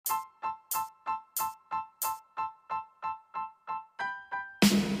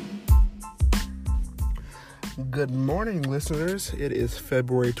Good morning, listeners. It is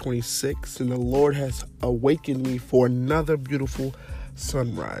February 26th, and the Lord has awakened me for another beautiful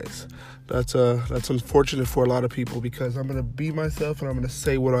sunrise. That's unfortunate for a lot of people because I'm going to be myself and I'm going to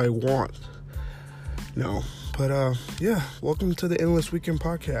say what I want. No, but welcome to the Endless Weekend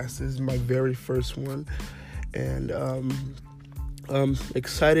Podcast. This is my very first one, and I'm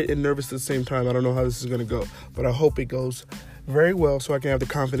excited and nervous at the same time. I don't know how this is going to go, but I hope it goes very well so I can have the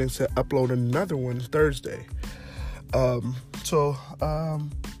confidence to upload another one Thursday.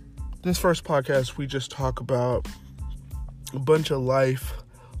 This first podcast, we just talk about a bunch of life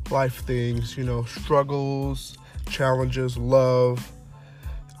things, struggles, challenges, love,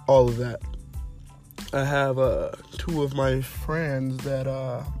 all of that. I have two of my friends that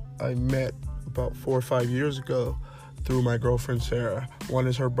I met about 4 or 5 years ago through my girlfriend Sarah. One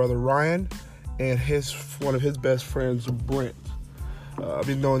is her brother Ryan, and one of his best friends, Brent. I've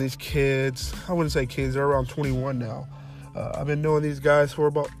been knowing these kids. I wouldn't say kids. They're around 21 now. I've been knowing these guys for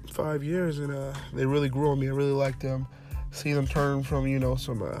about 5 years, and they really grew on me. I really like them. See them turn from,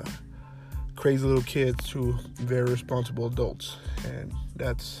 some crazy little kids to very responsible adults. And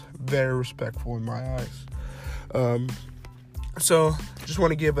that's very respectful in my eyes. So just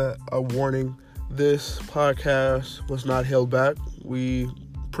want to give a warning. This podcast was not held back. We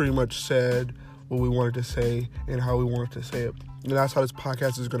pretty much said what we wanted to say and how we wanted to say it. And that's how this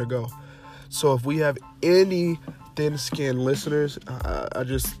podcast is going to go. So if we have any thin-skinned listeners, I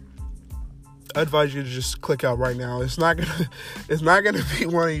advise you to just click out right now. It's not gonna be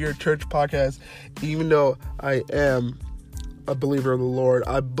one of your church podcasts. Even though I am a believer of the Lord,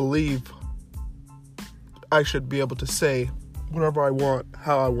 I believe I should be able to say whatever I want,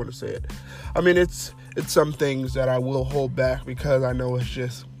 how I want to say it. I mean, it's some things that I will hold back because I know it's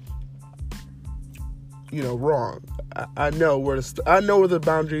just wrong. I know where the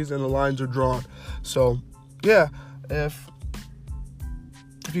boundaries and the lines are drawn. So, yeah, if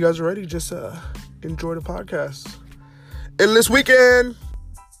you guys are ready, just enjoy the podcast. Endless Weekend.